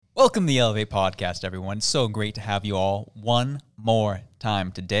Welcome to the Elevate Podcast, everyone. It's so great to have you all one more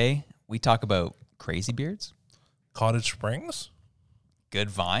time. Today, we talk about crazy beards, Cottage Springs, good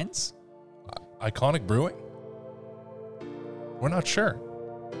vines, iconic brewing. We're not sure.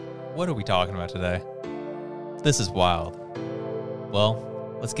 What are we talking about today? This is wild.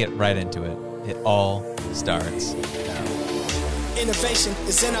 Well, let's get right into it. It all starts now. Innovation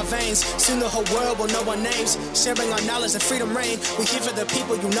is in our veins. Soon the whole world will know our names. Sharing our knowledge and freedom reign. We here for the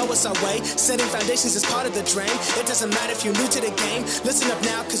people, you know it's our way. Setting foundations is part of the dream. It doesn't matter if you're new to the game. Listen up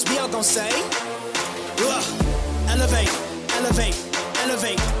now, cause we all gon' say, elevate, elevate,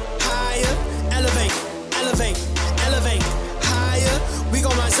 elevate, higher, elevate, elevate, elevate, higher. We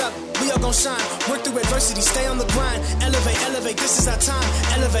gon' rise up, we all gon' shine. Work through adversity, stay on the grind. Elevate, elevate, this is our time.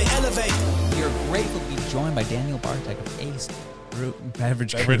 Elevate, elevate. We are grateful to be joined by Daniel Bartek of Ace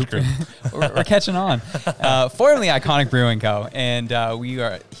Beverage Group. We're catching on. Formerly Iconic Brewing Co. And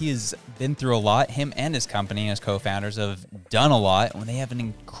he has been through a lot. Him and his company as co-founders have done a lot. And they have an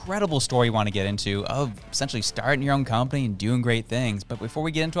incredible story we want to get into of essentially starting your own company and doing great things. But before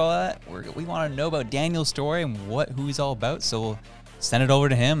we get into all that, we want to know about Daniel's story and who he's all about. So we'll send it over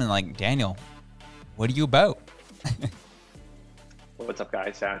to him and Daniel, what are you about? What's up,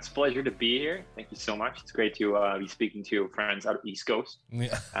 guys? It's a pleasure to be here. Thank you so much. It's great to be speaking to friends out of East Coast.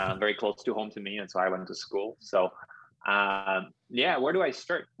 Yeah. Very close to home to me. That's why I went to school. So, where do I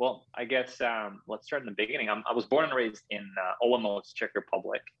start? Well, I guess let's start in the beginning. I was born and raised in Olomouc, Czech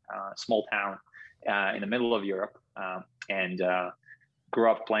Republic, small town in the middle of Europe, and grew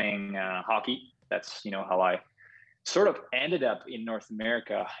up playing hockey. That's how I sort of ended up in North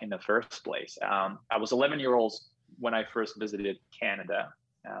America in the first place. I was 11 years old when I first visited Canada.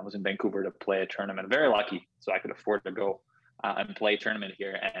 I was in Vancouver to play a tournament. Very lucky, so I could afford to go and play a tournament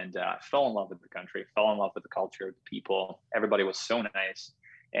here, and fell in love with the country, fell in love with the culture, the people. Everybody was so nice.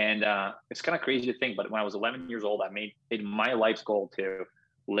 And it's kind of crazy to think, but when I was 11 years old, I made it my life's goal to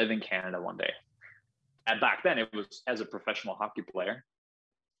live in Canada one day. And back then, it was as a professional hockey player.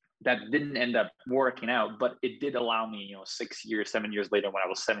 That didn't end up working out, but it did allow me, 7 years later, when I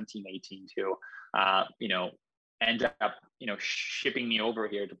was 17, 18 to, end up, shipping me over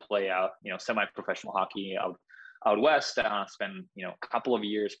here to play out, semi-professional hockey out west. Spend, a couple of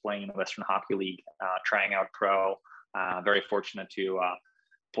years playing in the Western Hockey League, trying out pro. Very fortunate to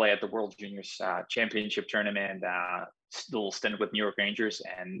play at the World Juniors Championship tournament, little stint with New York Rangers,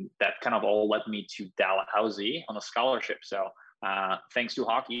 and that kind of all led me to Dalhousie on a scholarship. So thanks to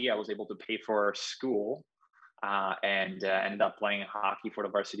hockey, I was able to pay for school and ended up playing hockey for the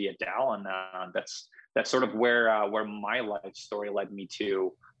varsity at Dal, and that's sort of where my life story led me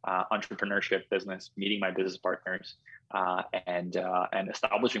to entrepreneurship, business, meeting my business partners, and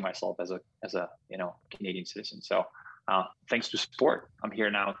establishing myself as a Canadian citizen. So thanks to sport, I'm here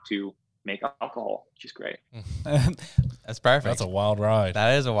now to make alcohol, which is great. That's perfect. That's a wild ride.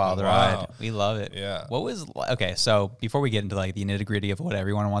 That is a wild ride. We love it. Yeah. Okay, so before we get into the nitty gritty of what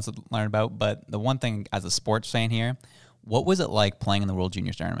everyone wants to learn about, but the one thing as a sports fan here, what was it like playing in the World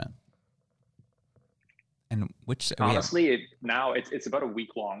Juniors tournament? And honestly, it's about a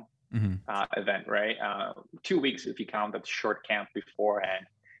week long event, right? 2 weeks if you count that short camp beforehand.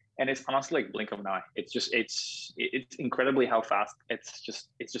 And it's honestly like blink of an eye. It's incredibly how fast it's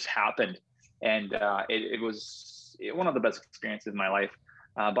just happened. And it was one of the best experiences of my life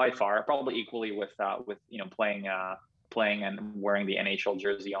by far, probably equally with playing and wearing the NHL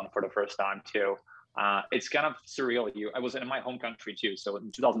jersey on for the first time too. It's kind of surreal. I was in my home country too. So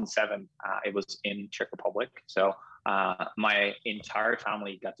in 2007, it was in Czech Republic. So my entire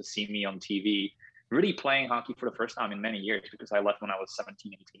family got to see me on TV, really playing hockey for the first time in many years, because I left when I was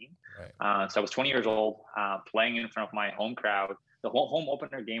 17, 18. Right. So I was 20 years old, playing in front of my home crowd. The whole home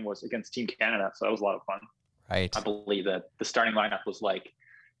opener game was against Team Canada. So that was a lot of fun. Right. I believe that the starting lineup was like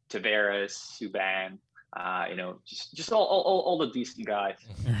Tavares, Subban, just all the decent guys,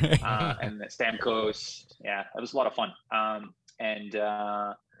 and Stamkos. Yeah, it was a lot of fun.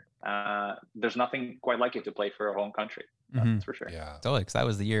 There's nothing quite like it to play for a home country. That's for sure. Yeah, totally. Because that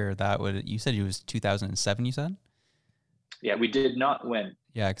was the year you said it was 2007. You said. Yeah, we did not win.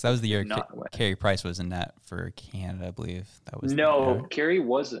 Yeah, because that was the year Carey Price was in net for Canada, I believe. That was Carey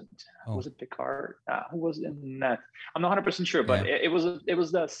wasn't. Was it Picard? Who was in net? I'm not 100% sure, but it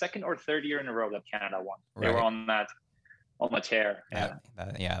was the second or third year in a row that Canada won. Right. They were on the tear.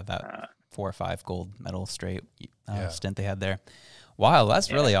 That 4 or 5 gold medal straight stint they had there. Wow,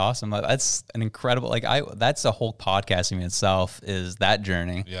 that's really awesome. That's an incredible, that's a whole podcast in itself, is that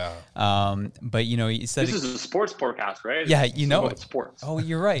journey. Yeah. But you said this is a sports podcast, right? Yeah, it's sports. Oh,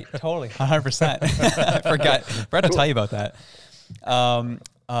 you're right. Totally. 100%. I forgot to tell you about that.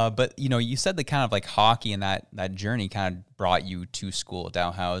 But you said the kind of like hockey and that journey kind of brought you to school,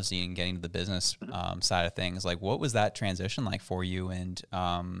 Dalhousie, and getting to the business side of things. Like, what was that transition like for you? And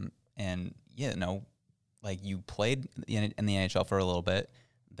like you played in the NHL for a little bit,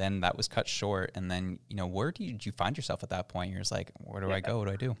 then that was cut short, and then where did you find yourself at that point? You're just like, where do I go? What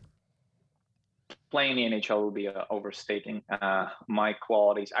do I do? Playing the NHL would be overstating my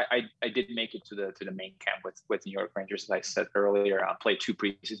qualities. I did make it to the main camp with New York Rangers, as I said earlier. I played 2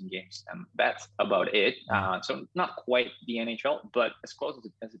 preseason games, and that's about it. So not quite the NHL, but as close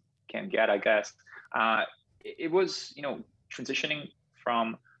as it can get, I guess. It was transitioning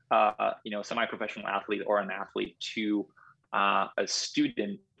from semi-professional athlete or an athlete to a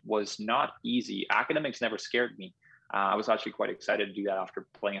student was not easy. Academics never scared me. I was actually quite excited to do that after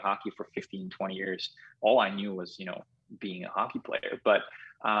playing hockey for 15, 20 years. All I knew was, being a hockey player, but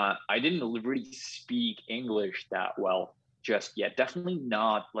I didn't really speak English that well just yet. Definitely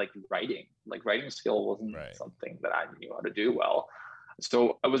not like writing. Like writing skill wasn't something that I knew how to do well.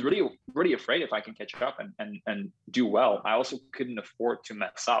 So I was really, really afraid if I can catch up and do well. I also couldn't afford to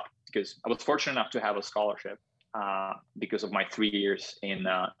mess up because I was fortunate enough to have a scholarship because of my 3 years in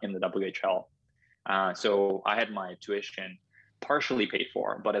the WHL. So I had my tuition partially paid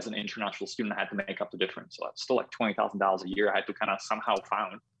for, but as an international student, I had to make up the difference. So it's still like $20,000 a year I had to kind of somehow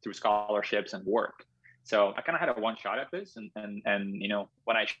found through scholarships and work. So I kind of had a one shot at this. And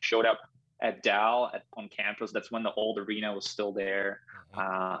when I showed up at Dal on campus, that's when the old arena was still there.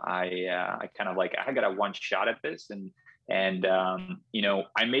 I kind of like, I got a one shot at this. And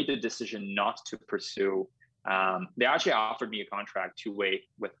I made the decision not to pursue. They actually offered me a contract 2-way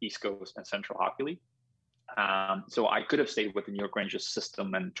with East Coast and Central Hockey League. So I could have stayed with the New York Rangers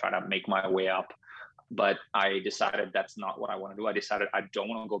system and try to make my way up. But I decided that's not what I want to do. I decided I don't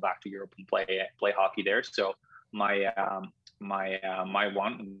want to go back to Europe and play hockey there. So my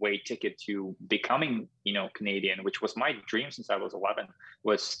one-way ticket to becoming, Canadian, which was my dream since I was 11,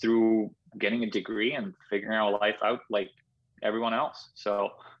 was through getting a degree and figuring our life out like everyone else.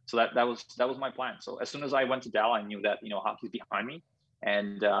 So that was my plan. So as soon as I went to Dal, I knew that, hockey's behind me,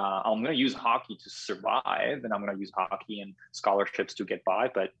 and I'm going to use hockey to survive, and I'm going to use hockey and scholarships to get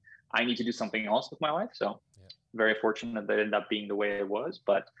by, but I need to do something else with my life. So very fortunate that it ended up being the way it was,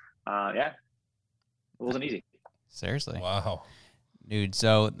 but it wasn't easy. Seriously. Wow. Dude,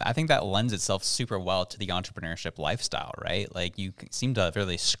 so I think that lends itself super well to the entrepreneurship lifestyle, right? Like you seem to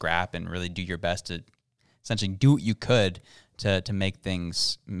really scrap and really do your best to essentially do what you could to make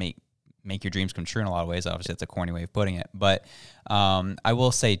things, make your dreams come true in a lot of ways. Obviously, that's a corny way of putting it. But I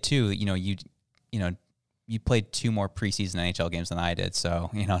will say, too, you played 2 more preseason NHL games than I did.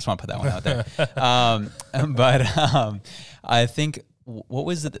 So, I just want to put that one out there. But I think what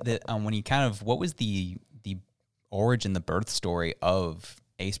was what was the origin, the birth story of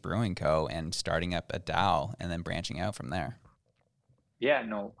Ace Brewing Co. and starting up at Dal and then branching out from there? Yeah,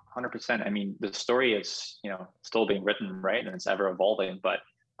 no, 100%. I mean, the story is, still being written, right? And it's ever evolving, but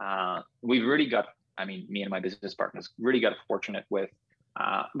we've really got, me and my business partners really got fortunate with,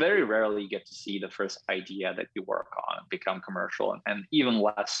 very rarely get to see the first idea that you work on become commercial, and even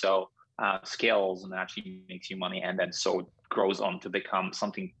less so scales and actually makes you money, and then so grows on to become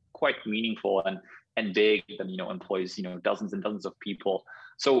something quite meaningful and big and, employs, dozens and dozens of people.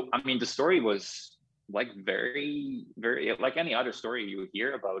 So, the story was like very, very like any other story you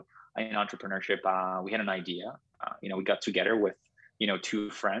hear about in entrepreneurship. We had an idea, we got together with, 2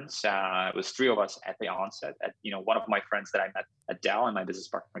 friends. It was 3 of us at the onset. One of my friends that I met at Dal and my business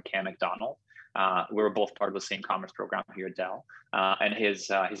partner, Cam McDonald. We were both part of the same commerce program here at Dal. And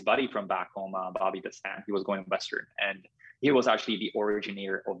his buddy from back home, Bobby Destin, he was going Western. And he was actually the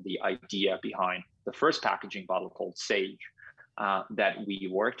originator of the idea behind the first packaging bottle called Sage that we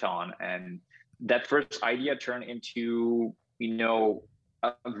worked on. And that first idea turned into,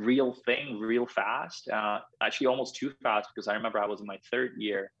 a real thing real fast, actually almost too fast, because I remember I was in my 3rd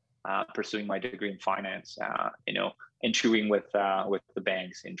year pursuing my degree in finance, interviewing with the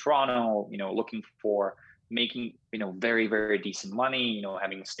banks in Toronto, looking for making, very, very decent money,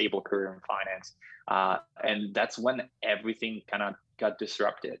 having a stable career in finance. And that's when everything kind of got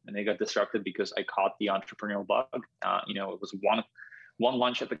disrupted. And it got disrupted because I caught the entrepreneurial bug. It was one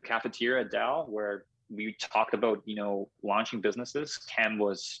lunch at the cafeteria at Dal where we talked about, launching businesses. Cam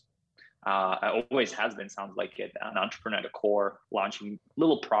was, always has been, sounds like it, an entrepreneur at the core, launching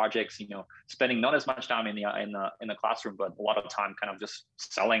little projects, spending not as much time in the classroom, but a lot of time kind of just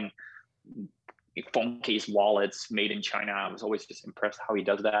selling phone case wallets made in China. I was always just impressed how he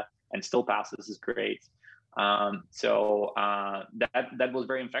does that and still passes his grades. That was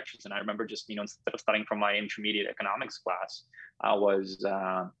very infectious. And I remember just, instead of studying from my intermediate economics class, I was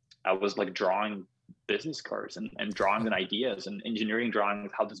like drawing business cards and drawing and ideas and engineering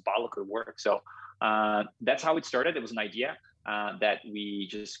drawings, how this bottle could work. So that's how it started. It was an idea that we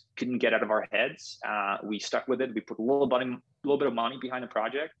just couldn't get out of our heads. We stuck with it. We put a little bit of money behind the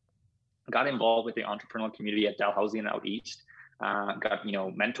project, got involved with the entrepreneurial community at Dalhousie and out east, got,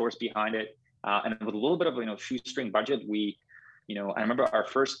 mentors behind it. And with a little bit of, shoestring budget, I remember our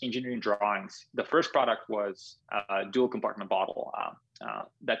first engineering drawings. The first product was a dual compartment bottle.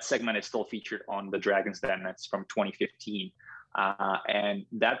 That segment is still featured on the Dragon's Den. That's from 2015. And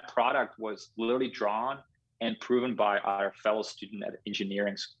that product was literally drawn and proven by our fellow student at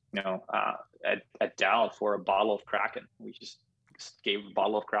engineering, at Dal for a bottle of Kraken. We just gave a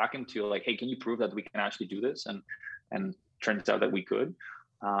bottle of Kraken to like, hey, can you prove that we can actually do this? And turns out that we could.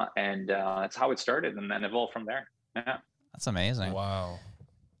 And that's how it started, and then evolved from there. Yeah. That's amazing. Wow.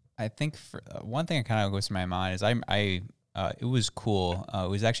 I think for, one thing that kind of goes to my mind is it was cool. It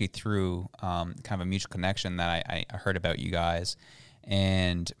was actually through kind of a mutual connection that I heard about you guys,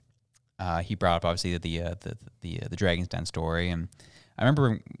 and he brought up obviously the Dragon's Den story, and I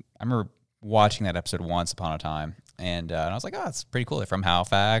remember watching that episode once upon a time, and I was like, oh, that's pretty cool. They're from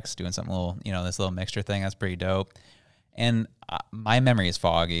Halifax, doing something little, this little mixture thing. That's pretty dope. And my memory is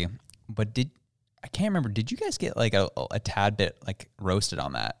foggy, but I can't remember. Did you guys get like a tad bit like roasted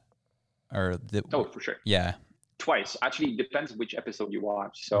on that, or Oh, for sure. Yeah, twice. Actually, it depends which episode you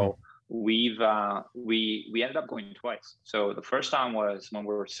watch. So we ended up going twice. So the first time was when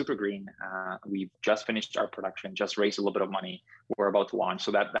we were super green. We just finished our production, just raised a little bit of money. We're about to launch.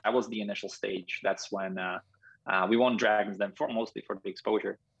 So that was the initial stage. That's when we won Dragons Den mostly for the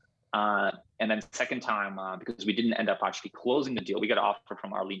exposure. And then second time, because we didn't end up actually closing the deal, we got an offer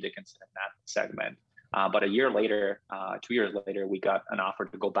from Arlene Dickinson in that segment. But a year later, 2 years later, we got an offer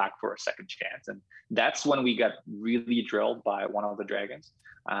to go back for a second chance. And that's when we got really drilled by one of the Dragons.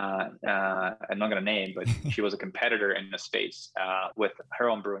 I'm not going to name, but she was a competitor in the space with her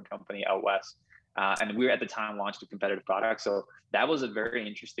own brewing company out west. And we were at the time launched a competitive product. So that was a very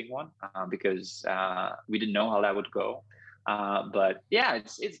interesting one because we didn't know how that would go. But yeah,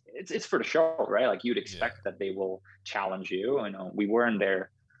 it's for the show, right? Like you'd expect that they will challenge you. We weren't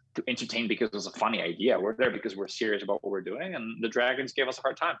there to entertain because it was a funny idea. We're there because we're serious about what we're doing, and the Dragons gave us a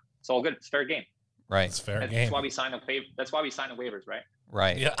hard time. It's all good. It's fair game. Right. It's fair game. That's why we signed That's why we signed the waivers, right?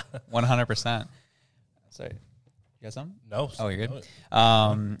 Right. Yeah. 100%. Sorry, you got something? No. Oh, you're good.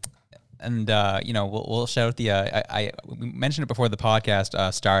 And we'll shout out I mentioned it before the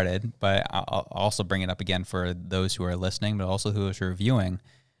podcast started, but I'll also bring it up again for those who are listening, but also who are viewing.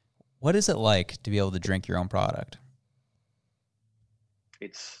 What is it like to be able to drink your own product?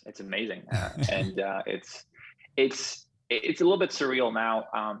 It's amazing, and it's a little bit surreal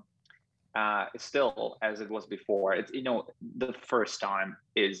now. It's still as it was before. It's the first time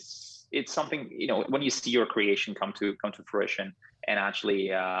it's something when you see your creation come to fruition. And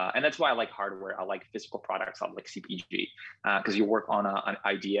actually, and that's why I like hardware. I like physical products. I like CPG because you work on an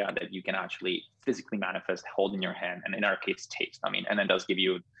idea that you can actually physically manifest, hold in your hand, and in our case, taste. And it does give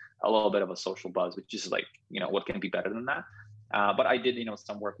you a little bit of a social buzz, which is like, what can be better than that? But I did,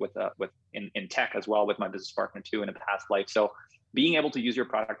 some work with in tech as well with my business partner too in a past life. So being able to use your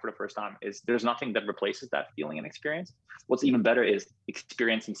product for the first time there's nothing that replaces that feeling and experience. What's even better is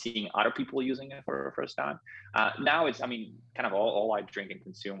experiencing seeing other people using it for the first time. Now it's, kind of all I drink and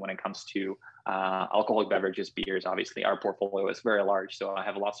consume when it comes to alcoholic beverages, beers. Obviously, our portfolio is very large, so I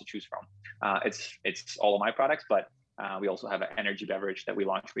have lots to choose from. It's all of my products, but we also have an energy beverage that we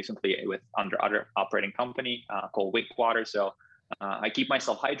launched recently under other operating company called Wake Water. So I keep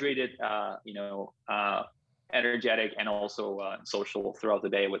myself hydrated, energetic, and also social throughout the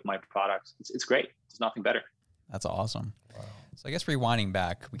day with my products. It's great. There's nothing better. That's awesome. Wow. So I guess rewinding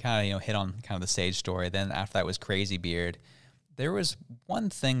back, we kind of hit on kind of the Sage story. Then after that was Crazy Beard. There was one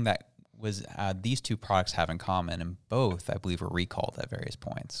thing that was these two products have in common, and both I believe were recalled at various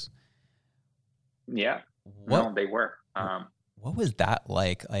points. Yeah. No, they were. What was that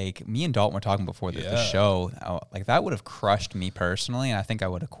like? Like me and Dalton were talking before the show. Like that would have crushed me personally, and I think I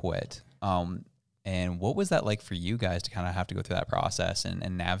would have quit. And what was that like for you guys to kind of have to go through that process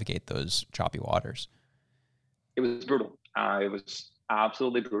and navigate those choppy waters? It was brutal. It was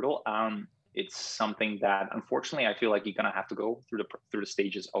absolutely brutal. It's something that unfortunately I feel like you're gonna have to go through the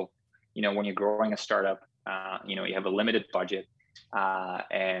stages of, when you're growing a startup. You have a limited budget,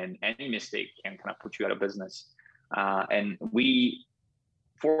 and any mistake can kind of put you out of business. And we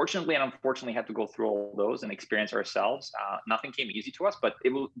fortunately and unfortunately had to go through all those and experience ourselves. Nothing came easy to us, but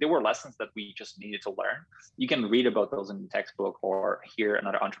there were lessons that we just needed to learn. You can read about those in the textbook or hear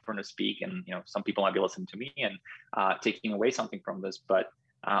another entrepreneur speak, and some people might be listening to me and taking away something from this. But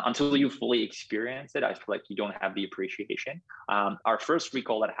until you fully experience it, I feel like you don't have the appreciation. Our first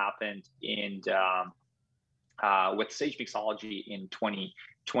recall that happened with Sage Mixology in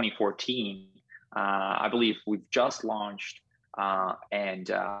 2014, I believe we've just launched.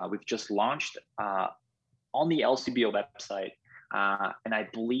 We've just launched on the LCBO website, and I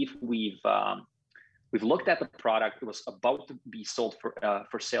believe we've looked at the product. It was about to be sold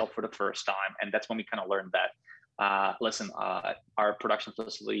for sale for the first time, and that's when we kind of learned that our production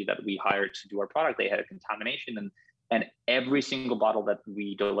facility that we hired to do our product, they had a contamination, and every single bottle that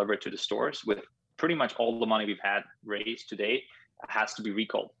we delivered to the stores with pretty much all the money we've had raised to date has to be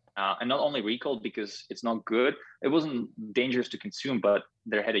recalled. And not only recalled because it's not good, it wasn't dangerous to consume, but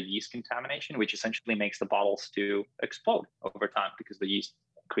there had a yeast contamination, which essentially makes the bottles to explode over time because the yeast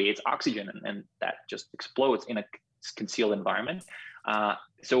creates oxygen and that just explodes in a concealed environment.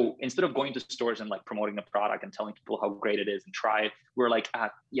 So instead of going to stores and like promoting the product and telling people how great it is and try it, we're like,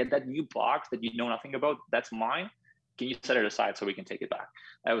 yeah, that new box that you know nothing about, that's mine. Can you set it aside so we can take it back?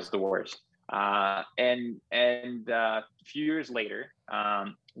 That was the worst. And a few years later,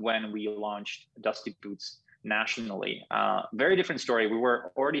 when we launched Dusty Boots nationally, very different story. We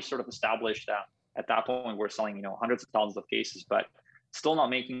were already sort of established at that point. We were selling, hundreds of thousands of cases, but still not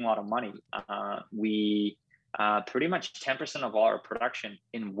making a lot of money. We pretty much 10% of all our production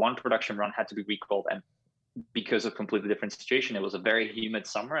in one production run had to be recalled. And because of completely different situation, it was a very humid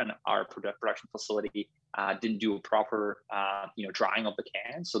summer and our production facility didn't do a proper, drying of the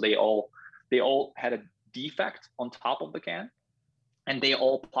cans. So they all had a defect on top of the can, and they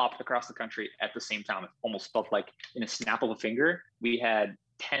all popped across the country at the same time. It almost felt like in a snap of a finger, we had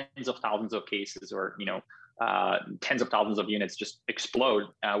tens of thousands of cases or, tens of thousands of units just explode,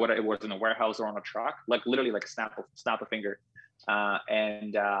 whether it was in a warehouse or on a truck, like literally like snap a finger.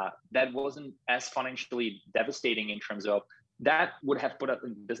 And that wasn't as financially devastating in terms of that would have put us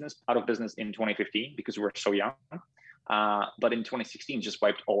out of business in 2015 because we were so young. But in 2016, just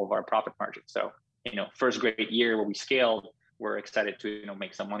wiped all of our profit margins. So, first great year where we scaled, we're excited to,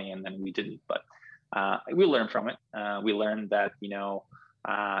 make some money, and then we didn't. But we learned from it. We learned that,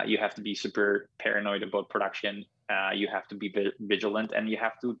 you have to be super paranoid about production. You have to be vigilant, and you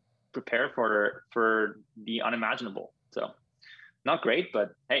have to prepare for the unimaginable. So, not great,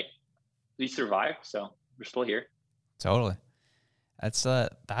 but hey, we survived. So we're still here. Totally.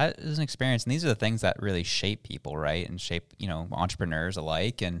 That is an experience, and these are the things that really shape people, right? And shape, entrepreneurs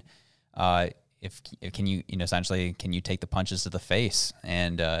alike. And can you take the punches to the face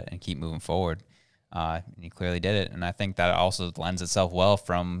and keep moving forward? And you clearly did it. And I think that also lends itself well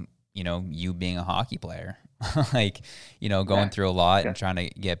from, you being a hockey player, like, going through a lot and trying to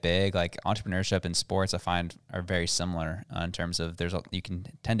get big. Like entrepreneurship and sports, I find are very similar in terms of you can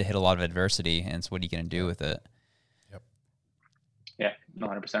tend to hit a lot of adversity, and it's what are you going to do with it? Yeah,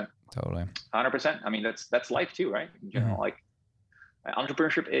 100%. Totally. 100%. I mean, that's life too, right? In general, like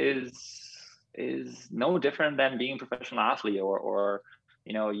entrepreneurship is no different than being a professional athlete or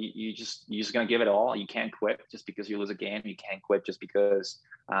you're just gonna give it all. You can't quit just because you lose a game. You can't quit just because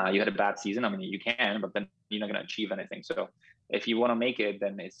you had a bad season. I mean, you can, but then you're not gonna achieve anything. So if you want to make it,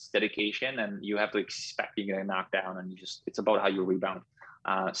 then it's dedication, and you have to expect you're gonna knock down, and it's about how you rebound.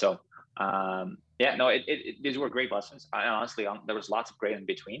 These were great lessons. Honestly, there was lots of great in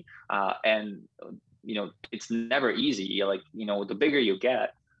between. And it's never easy. Like, the bigger you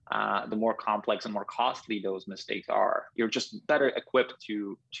get, the more complex and more costly those mistakes are. You're just better equipped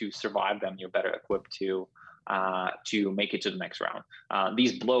to survive them. You're better equipped to make it to the next round.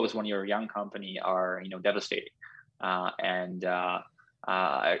 These blows when you're a young company are, devastating. I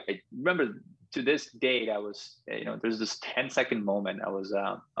remember to this date, I was, there's this 10-second moment. I was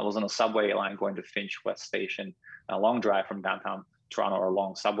on a subway line going to Finch West Station, a long drive from downtown Toronto, or a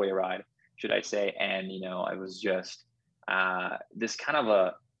long subway ride, should I say. And, I was just this kind of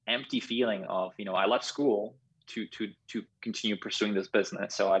a empty feeling of, I left school to continue pursuing this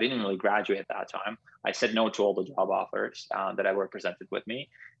business. So I didn't really graduate at that time. I said no to all the job offers that were presented with me.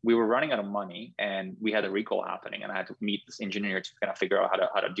 We were running out of money, and we had a recall happening, and I had to meet this engineer to kind of figure out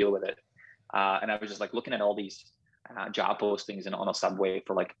how to deal with it. And I was just like looking at all these job postings and on a subway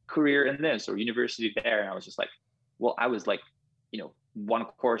for like career in this or university there. And I was just like, well, I was like, one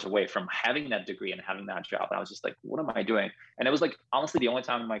course away from having that degree and having that job. And I was just like, what am I doing? And it was like, honestly, the only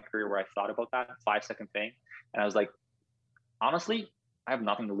time in my career where I thought about that 5-second thing. And I was like, honestly, I have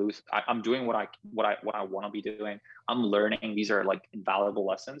nothing to lose. I'm doing what I want to be doing. I'm learning. These are like invaluable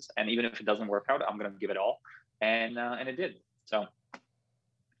lessons. And even if it doesn't work out, I'm going to give it all. And it did. So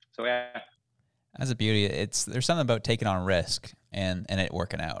yeah. That's a beauty. There's something about taking on risk and it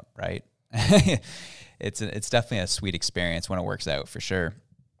working out, right? It's definitely a sweet experience when it works out, for sure.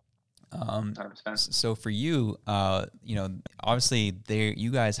 100%. So for you, obviously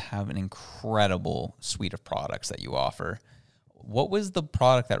you guys have an incredible suite of products that you offer. What was the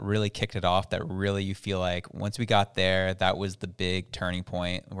product that really kicked it off, that really you feel like once we got there, that was the big turning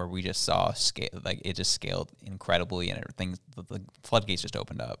point where we just saw scale, like it just scaled incredibly and everything, the floodgates just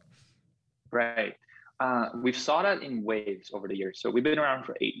opened up? Right. We've saw that in waves over the years. So we've been around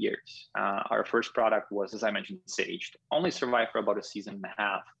for 8 years. Our first product was, as I mentioned, Sage. Only survived for about a season and a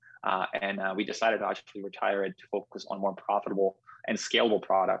half. And we decided to actually retire it to focus on more profitable and scalable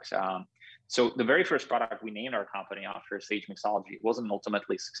products. So the very first product we named our company after, Sage Mixology, wasn't an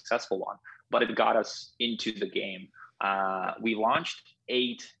ultimately successful one, but it got us into the game. We launched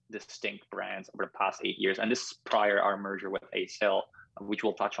 8 distinct brands over the past 8 years, and this is prior our merger with Ace Hill, which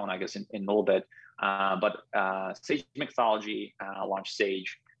we'll touch on, I guess, in a little bit. But Sage Mixology launched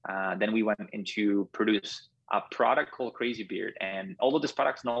Sage. Then we went into produce a product called Crazy Beard. And although this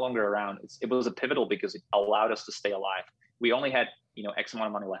product's no longer around, it was a pivotal because it allowed us to stay alive. We only had, X amount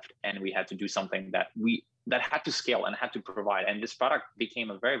of money left, and we had to do something that had to scale and had to provide. And this product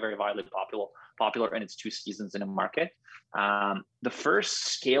became a very, very widely popular in its 2 seasons in the market. The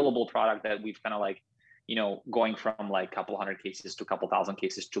first scalable product that we've kind of like, going from like a couple hundred cases to a couple thousand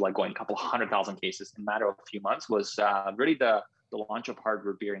cases to like going a couple 100,000 cases in a matter of a few months was really the launch of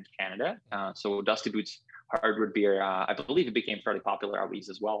hardwood beer in Canada. So Dusty Boots hardwood beer, I believe it became fairly popular at least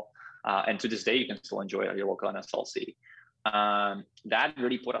as well. And to this day, you can still enjoy it at your local NSLC. That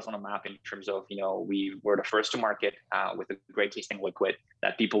really put us on a map in terms of, we were the first to market with a great tasting liquid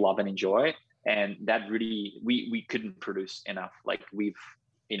that people love and enjoy. And that really, we couldn't produce enough. Like we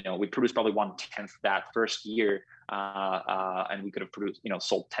produced probably 1/10 that first year, and we could have produced,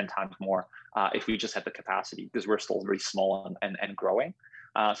 sold 10 times more if we just had the capacity, because we're still very small and growing.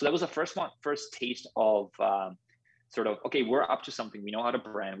 So that was the first taste of sort of, okay, we're up to something. We know how to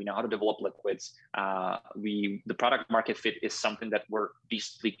brand, we know how to develop liquids. The product market fit is something that we're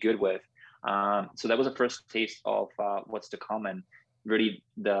decently good with. So that was the first taste of what's to come. And really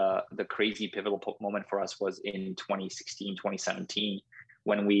the crazy pivotal moment for us was in 2016, 2017,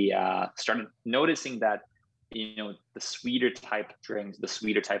 when we started noticing that, the sweeter type drinks, the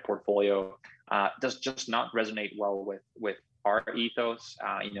sweeter type portfolio does just not resonate well with our ethos.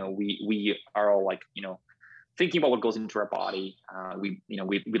 We are all like, thinking about what goes into our body. We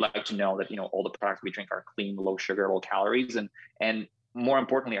like to know that, all the products we drink are clean, low sugar, low calories, and more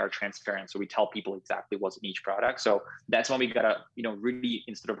importantly, are transparent. So we tell people exactly what's in each product. So that's when we gotta, really,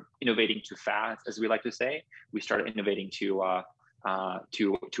 instead of innovating too fast, as we like to say, we started innovating to a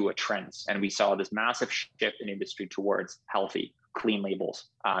trends. And we saw this massive shift in industry towards healthy, clean labels,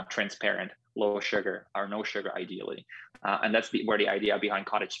 transparent, low sugar or no sugar ideally. And that's where the idea behind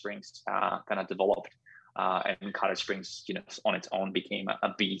Cottage Springs kind of developed. And Cottage Springs, on its own became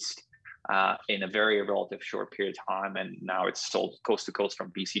a beast in a very relative short period of time. And now it's sold coast to coast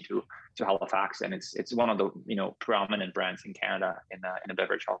from BC to Halifax. And it's one of the, prominent brands in Canada in the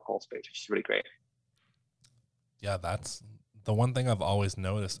beverage alcohol space, which is really great. Yeah, that's the one thing I've always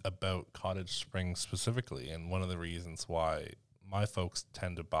noticed about Cottage Springs specifically, and one of the reasons why my folks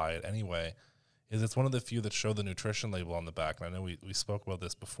tend to buy it anyway, is it's one of the few that show the nutrition label on the back. And I know we spoke about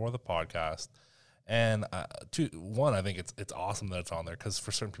this before the podcast. And one, I think it's awesome that it's on there, because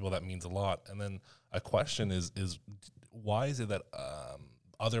for certain people that means a lot. And then a question is why is it that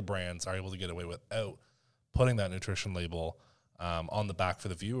other brands are able to get away without putting that nutrition label on the back for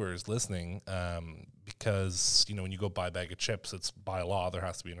the viewers listening? Because when you go buy a bag of chips, it's by law there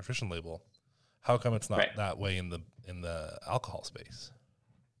has to be a nutrition label. How come it's not that way in the alcohol space?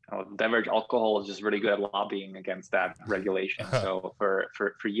 Beverage alcohol is just really good at lobbying against that regulation. So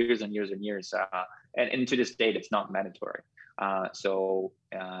for years and years and years, and to this date, it's not mandatory. So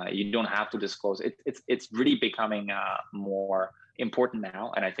you don't have to disclose. It's really becoming more important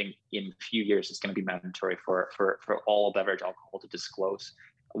now, and I think in a few years it's going to be mandatory for all beverage alcohol to disclose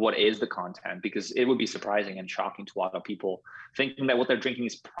what is the content, because it would be surprising and shocking to a lot of people thinking that what they're drinking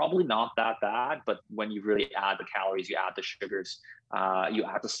is probably not that bad. But when you really add the calories, you add the sugars, you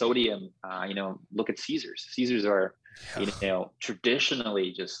add the sodium, look at Caesars. Caesars are,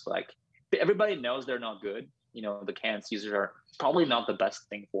 traditionally just like, everybody knows they're not good. The canned Caesars are probably not the best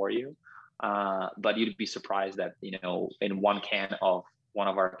thing for you. But you'd be surprised that, in one can of one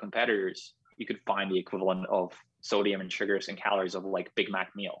of our competitors, you could find the equivalent of sodium and sugars and calories of like Big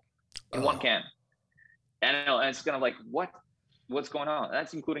Mac meal in one can. And it's kind of like, what's going on?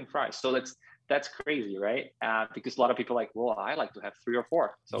 That's including fries. So that's crazy, right? Because a lot of people are like, well, I like to have 3 or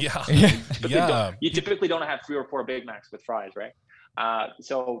 4. So you typically don't have 3 or 4 Big Macs with fries, right?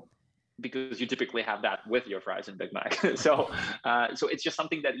 So because you typically have that with your fries and Big Mac. So it's just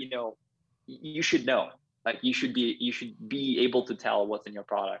something that, you should know. Like you should be able to tell what's in your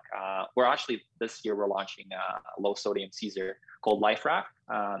product. We're actually this year we're launching a low sodium Caesar called Life Rack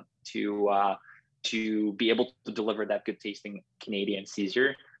to be able to deliver that good tasting Canadian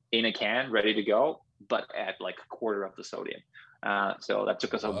Caesar in a can, ready to go, but at like a quarter of the sodium. So that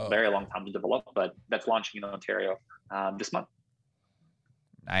took us a very long time to develop, but that's launching in Ontario this month.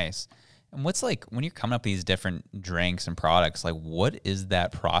 Nice. And what's like, when you're coming up with these different drinks and products, like what is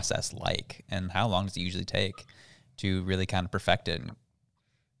that process like? And how long does it usually take to really kind of perfect it?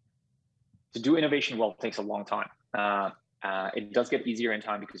 To do innovation well takes a long time. It does get easier in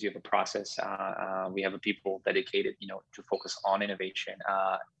time because you have a process. We have a people dedicated, to focus on innovation.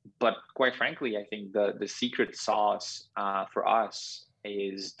 But quite frankly, I think the secret sauce for us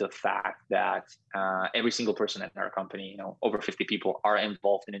is the fact that every single person in our company, over 50 people, are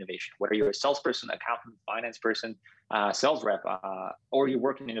involved in innovation. Whether you're a salesperson, accountant, finance person, sales rep, or you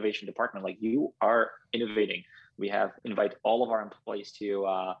work in the innovation department, like you are innovating. We invite all of our employees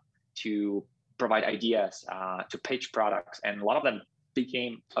to provide ideas, to pitch products, and a lot of them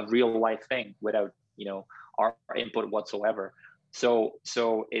became a real life thing without our input whatsoever. So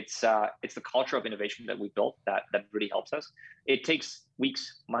it's the culture of innovation that we built that really helps us. It takes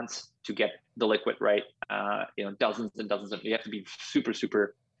weeks, months to get the liquid right. Dozens and dozens of, you have to be super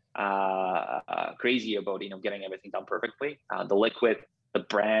crazy about getting everything done perfectly. The liquid, the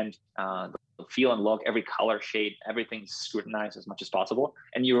brand, the feel and look, every color shade, everything's scrutinized as much as possible,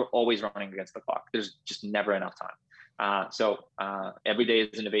 and you're always running against the clock. There's just never enough time. So every day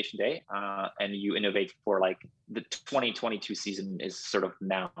is innovation day, and you innovate for like the 2022 season is sort of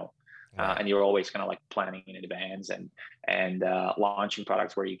now, and you're always kind of like planning in advance and launching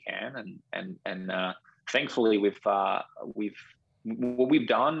products where you can, and thankfully what we've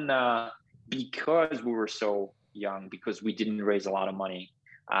done, because we were so young, because we didn't raise a lot of money,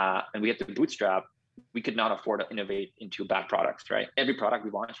 and we had to bootstrap. We could not afford to innovate into bad products, right? Every product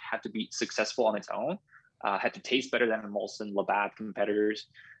we launched had to be successful on its own. Had to taste better than Molson, Labatt competitors,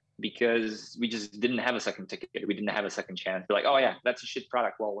 because we just didn't have a second ticket. We didn't have a second chance. We're like, oh yeah, that's a shit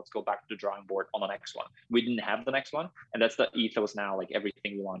product. Well, let's go back to the drawing board on the next one. We didn't have the next one, and that's the ethos now. Like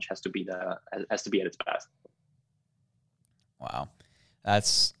everything we launch has to be at its best. Wow,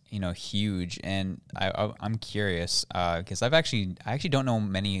 that's huge. And I'm curious because I actually don't know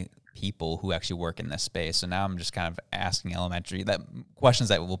many people who actually work in this space. So now I'm just kind of asking questions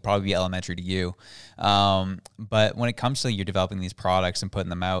that will probably be elementary to you. But when it comes to you're developing these products and putting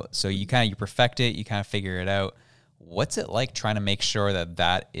them out, so you perfect it, you kind of figure it out. What's it like trying to make sure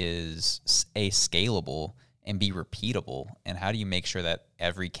that is scalable and be repeatable? And how do you make sure that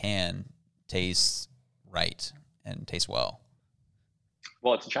every can tastes right and tastes well?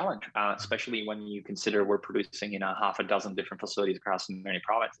 Well, it's a challenge, especially when you consider we're producing in a half a dozen different facilities across many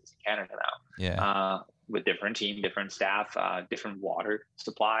provinces in Canada now. Yeah. With different team, different staff, different water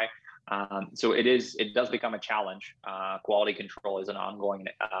supply. So it does become a challenge. Quality control is an ongoing,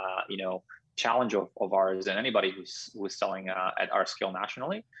 challenge of ours, and anybody who's selling at our scale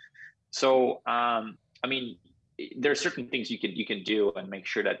nationally. So, there are certain things you can do and make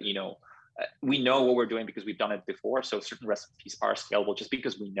sure that we know what we're doing because we've done it before. So certain recipes are scalable just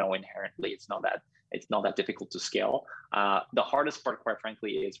because we know inherently it's not that difficult to scale. The hardest part, quite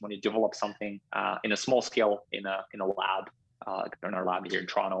frankly, is when you develop something in a small scale in a lab, in our lab here in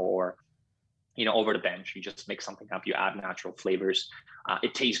Toronto, or over the bench. You just make something up. You add natural flavors.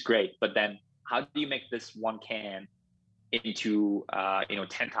 It tastes great, but then how do you make this one can into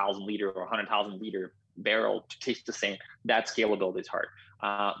 10,000 liter or 100,000 liter barrel to taste the same? That scalability is hard.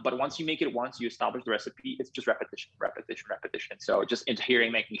 But once you make it once, you establish the recipe, it's just repetition. So just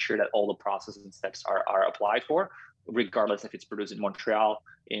adhering, making sure that all the processes and steps are applied for, regardless if it's produced in Montreal,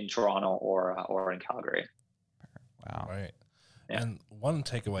 in Toronto, or in Calgary. Wow. Right. Yeah. And one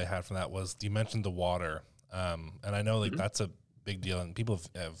takeaway I had from that was you mentioned the water. And I know that's a big deal, and people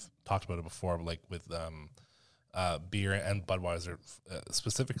have talked about it before, like with beer and Budweiser,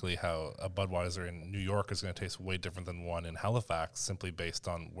 specifically how a Budweiser in New York is going to taste way different than one in Halifax, simply based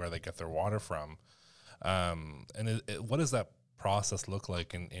on where they get their water from. And what does that process look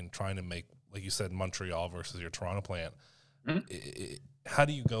like in trying to make, like you said, Montreal versus your Toronto plant? Mm-hmm. How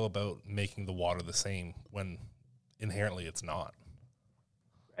do you go about making the water the same when inherently it's not?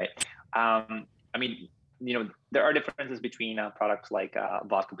 Right. there are differences between products like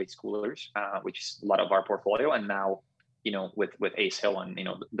vodka-based coolers, which is a lot of our portfolio, and now, with Ace Hill and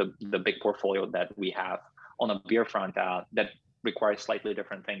the big portfolio that we have on the beer front that requires slightly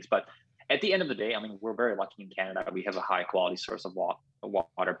different things. But at the end of the day, I mean, we're very lucky in Canada. We have a high quality source of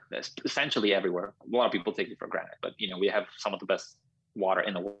water essentially everywhere. A lot of people take it for granted, but we have some of the best water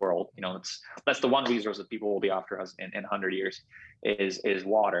in the world. That's the one resource that people will be after us in 100 years is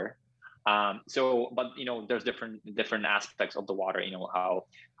water. But there's different aspects of the water, how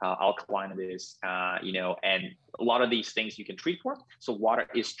alkaline it is, and a lot of these things you can treat for. So water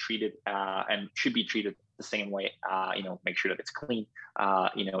is treated and should be treated the same way, make sure that it's clean,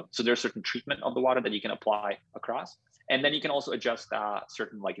 so there's certain treatment of the water that you can apply across. And then you can also adjust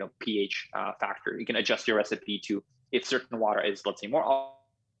certain pH factor. You can adjust your recipe to, if certain water is, let's say, more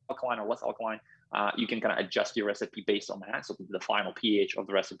alkaline or less alkaline, you can kind of adjust your recipe based on that. So the final pH of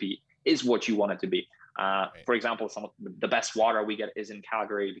the recipe is what you want it to be. For example, some of the best water we get is in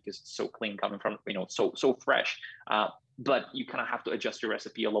Calgary because it's so clean, coming from, so fresh. But you kind of have to adjust your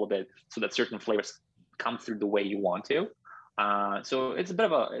recipe a little bit so that certain flavors come through the way you want to. So it's a bit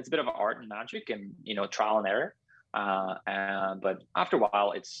of art and magic and, trial and error. But after a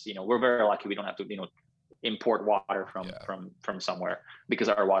while, it's, we're very lucky we don't have to, import water from somewhere, because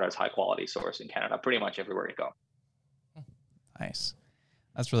our water is high quality source in Canada, pretty much everywhere you go. Nice.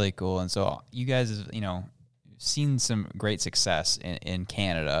 That's really cool. And so you guys have, seen some great success in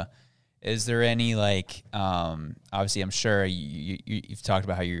Canada. Is there any obviously I'm sure you've talked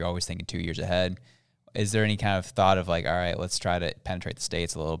about how you're always thinking 2 years ahead. Is there any kind of thought of all right, let's try to penetrate the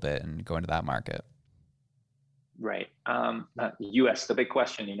States a little bit and go into that market? Right. US, the big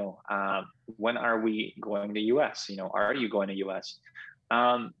question, when are we going to US? Are you going to US?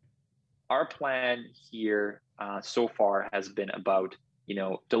 Our plan here so far has been about,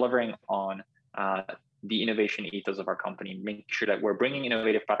 delivering on the innovation ethos of our company, making sure that we're bringing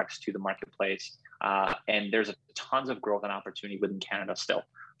innovative products to the marketplace. And there's tons of growth and opportunity within Canada still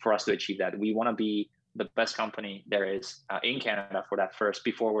for us to achieve that. We want to be the best company there is in Canada for that first,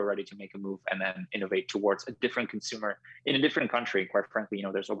 before we're ready to make a move and then innovate towards a different consumer in a different country. Quite frankly,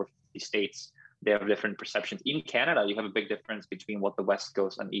 there's over 50 states. They have different perceptions. In Canada, you have a big difference between what the West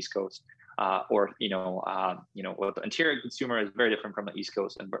Coast and East Coast, what the interior consumer is very different from the East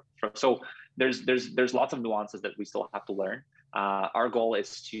Coast. And so there's lots of nuances that we still have to learn. Our goal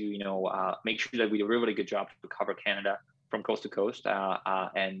is to, make sure that we do a really good job to cover Canada from coast to coast,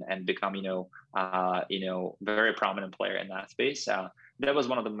 and become, very prominent player in that space. That was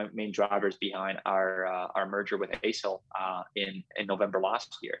one of the main drivers behind our merger with Ace Hill in November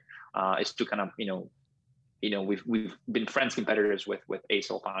last year. Is to kind of, we've been friends, competitors with Ace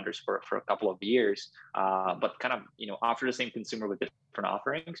Hill founders for a couple of years, but kind of, offer the same consumer with different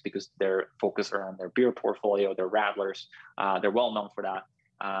offerings, because they're focused around their beer portfolio, their radlers, they're well known for that.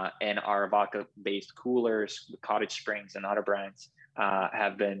 And our vodka-based coolers, Cottage Springs and other brands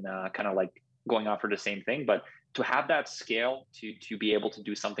have been kind of like going after the same thing. But to have that scale, to be able to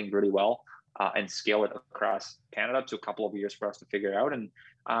do something really well and scale it across Canada, took a couple of years for us to figure out. And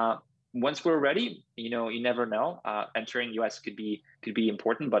once we're ready, you never know. Entering US could be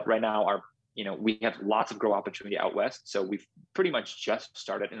important, but right now we have lots of growth opportunity out west. So we've pretty much just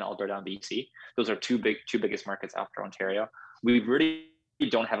started in Alberta and BC. Those are two biggest markets after Ontario. We really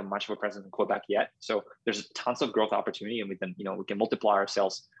don't have much of a presence in Quebec yet. So there's tons of growth opportunity, and we can multiply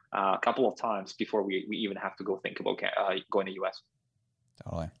ourselves a couple of times before we even have to go think about going to US.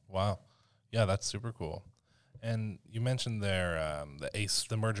 Totally. Wow. Yeah, that's super cool. And you mentioned there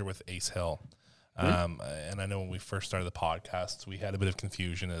the merger with Ace Hill. And I know when we first started the podcast, we had a bit of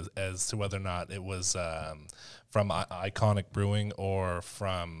confusion as to whether or not it was from Iconic Brewing or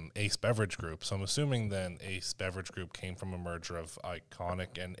from Ace Beverage Group. So I'm assuming then Ace Beverage Group came from a merger of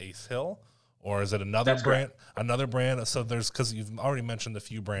Iconic and Ace Hill, or is it another brand? Correct. Another brand. So because you've already mentioned a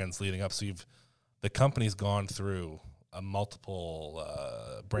few brands leading up, so the company's gone through a multiple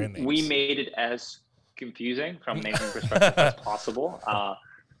brand names. We made it as confusing from a naming perspective as possible.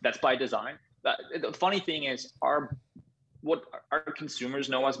 That's by design. The funny thing is, what our consumers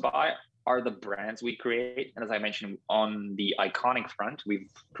know us by are the brands we create. And as I mentioned, on the Iconic front, we've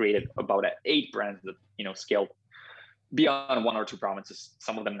created about 8 brands that scaled beyond 1 or 2 provinces,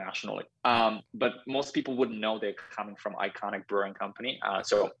 some of them nationally. But most people wouldn't know they're coming from Iconic Brewing Company.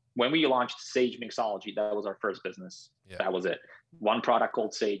 So when we launched Sage Mixology, that was our first business. Yeah. That was it. One product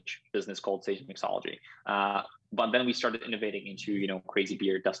called Sage, business called Sage Mixology. But then we started innovating into, Crazy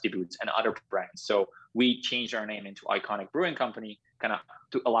Beer, Dusty Boots, and other brands. So we changed our name into Iconic Brewing Company, kind of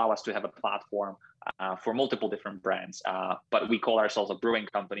to allow us to have a platform for multiple different brands. But we call ourselves a brewing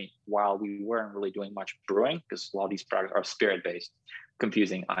company while we weren't really doing much brewing because a lot of these products are spirit based.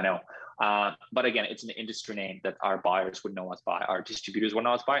 Confusing, I know. But again, it's an industry name that our buyers would know us by, our distributors would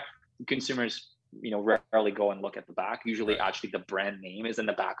know us by. Consumers, rarely go and look at the back. Usually, actually, the brand name is in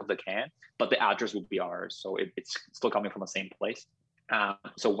the back of the can, but the address would be ours. So it's still coming from the same place.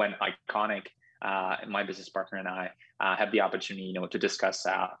 So when Iconic, my business partner and I have the opportunity, to discuss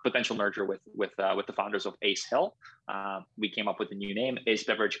potential merger with the founders of Ace Hill, we came up with a new name, Ace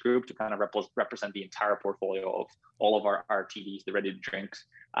Beverage Group, to kind of represent the entire portfolio of all of our RTDs, the ready to drinks,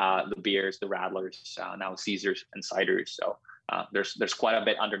 the beers, the Radlers, now Caesars and ciders. So there's quite a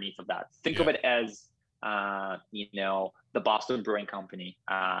bit underneath of that. Think of it as the Boston Brewing Company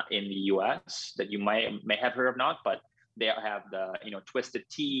in the U.S. that you may have heard of, not, but they have the Twisted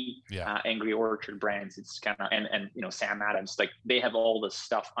Tea, Angry Orchard brands. It's kind of and Sam Adams, like they have all the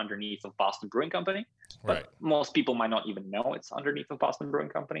stuff underneath of Boston Brewing Company, but most people might not even know it's underneath of Boston Brewing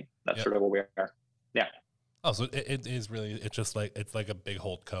Company. That's sort of what we are. Yeah. Oh, so it is really, it's like a big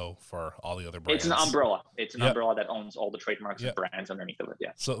holdco for all the other brands. It's an umbrella. It's an umbrella that owns all the trademarks and brands underneath of it.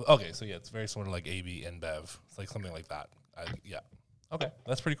 Yeah. So, okay. So it's very similar to like AB InBev. It's like something like that. Okay.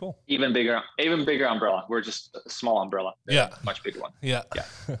 That's pretty cool. Even bigger umbrella. We're just a small umbrella. They're a much bigger one. Yeah.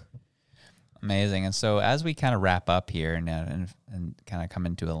 Amazing. And so as we kind of wrap up here and kind of come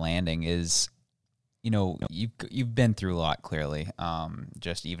into a landing is, you've been through a lot, clearly,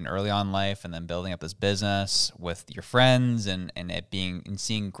 just even early on in life, and then building up this business with your friends and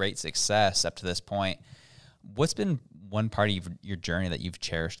seeing great success up to this point. What's been one part of your journey that you've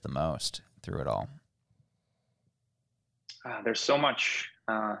cherished the most through it all? There's so much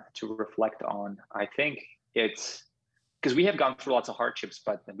to reflect on. I think it's because we have gone through lots of hardships,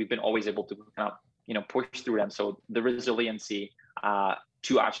 but we've been always able to kind of, push through them. So the resiliency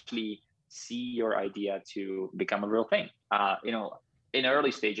to actually see your idea to become a real thing. In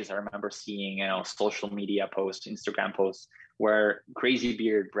early stages, I remember seeing, social media posts, Instagram posts, where Crazy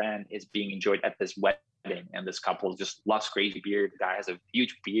Beard brand is being enjoyed at this wedding, and this couple just loves Crazy Beard. The guy has a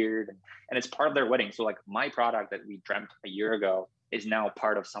huge beard, and it's part of their wedding. So like my product that we dreamt a year ago is now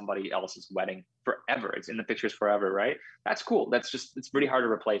part of somebody else's wedding forever. It's in the pictures forever, right? That's cool. It's really hard to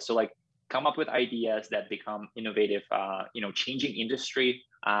replace. So like, come up with ideas that become innovative, changing industry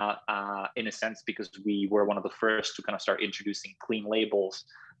in a sense, because we were one of the first to kind of start introducing clean labels.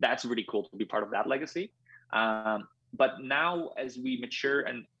 That's really cool to be part of that legacy. But now as we mature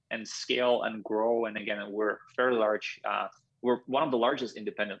and scale and grow, and again, we're fairly large, we're one of the largest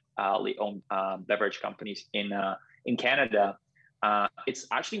independently owned beverage companies in Canada. It's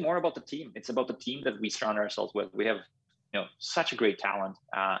actually more about the team. It's about the team that we surround ourselves with. We have such a great talent,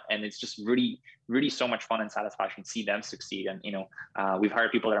 and it's just really, really so much fun and satisfaction to see them succeed. And we've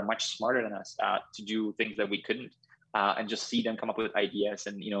hired people that are much smarter than us to do things that we couldn't, and just see them come up with ideas,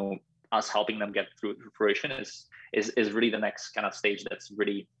 and us helping them get through fruition is really the next kind of stage that's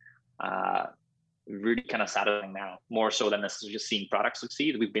really kind of satisfying now, more so than necessarily just seeing products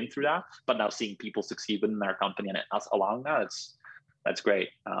succeed. We've been through that, but now seeing people succeed within our company and us allowing that, that's great.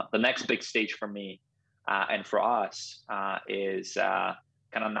 The next big stage for me and for us is kind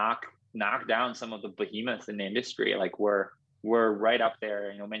of knock down some of the behemoths in the industry. Like we're right up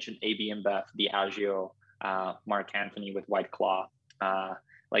there. Mentioned AB InBev, Diageo, Mark Anthony with White Claw.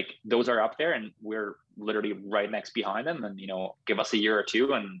 Like those are up there, and we're literally right next behind them. And give us a year or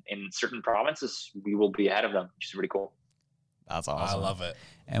two, and in certain provinces we will be ahead of them, which is really cool. That's awesome. I love it.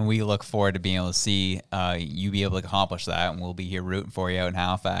 And we look forward to being able to see you be able to accomplish that, and we'll be here rooting for you out in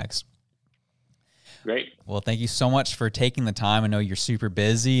Halifax. Great. Well, thank you so much for taking the time. I know you're super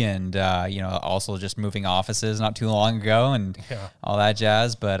busy, and also just moving offices not too long ago, and all that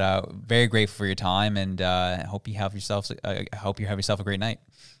jazz. But very grateful for your time, and hope you have yourself a great night.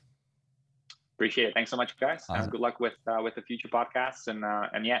 Appreciate it. Thanks so much, guys. Awesome. Good luck with the future podcasts, and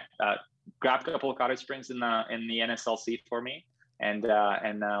grab a couple of Cottage Springs in the NSLC for me, and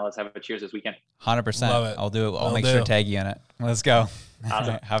let's have a cheers this weekend. 100%. Love it. I'll do it. I'll make sure to tag you in it. Let's go.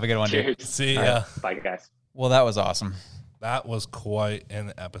 Awesome. Have a good one, Cheers. dude. See ya. Right. Bye, guys. Well, that was awesome. That was quite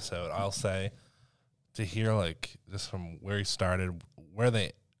an episode, I'll say. To hear just from where he started, where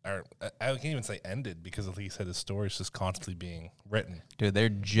they are, I can't even say ended, because like he said, his story is just constantly being written. Dude, they're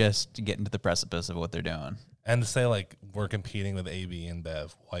just getting to the precipice of what they're doing. And to say we're competing with AB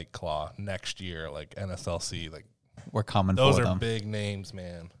InBev, White Claw next year, NSLC, we're coming those for are them. big names,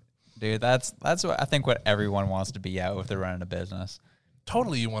 man. Dude, that's what I think what everyone wants to be at if they're running a business.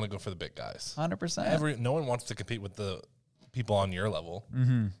 Totally, you want to go for the big guys. 100%. No one wants to compete with the people on your level.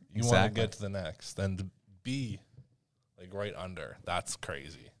 Mm-hmm. You want to get to the next and to be like right under. That's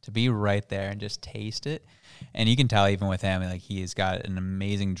crazy. To be right there and just taste it. And you can tell even with him, like he's got an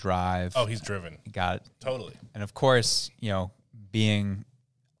amazing drive. Oh, he's driven. Totally. And of course, being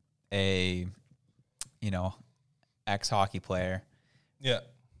a, ex-hockey player. Yeah.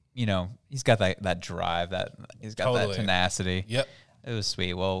 He's got that drive, he's got that tenacity. Yep. It was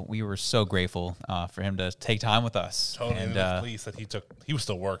sweet. Well, we were so grateful for him to take time with us. Totally. And pleased that he was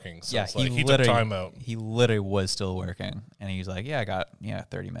still working. So yeah, he took time out. He literally was still working. And he was like, yeah, I got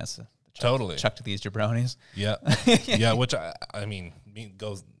 30 minutes to chuck to these jabronis. Yeah. Yeah, which I mean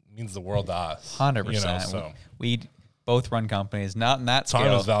means the world to us. 100%. So We both run companies, not in that scale.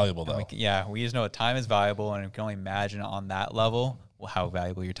 Time is valuable, though. We just know that time is valuable, and we can only imagine on that level how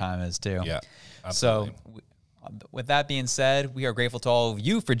valuable your time is too. Yeah, absolutely. So with that being said, we are grateful to all of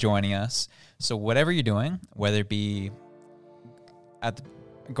you for joining us. So whatever you're doing, whether it be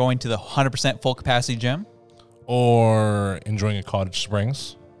going to the 100% full capacity gym, or enjoying a Cottage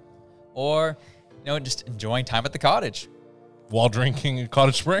Springs, or just enjoying time at the cottage while drinking at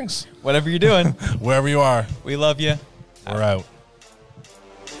Cottage Springs, whatever you're doing, wherever you are, we love you. We're out.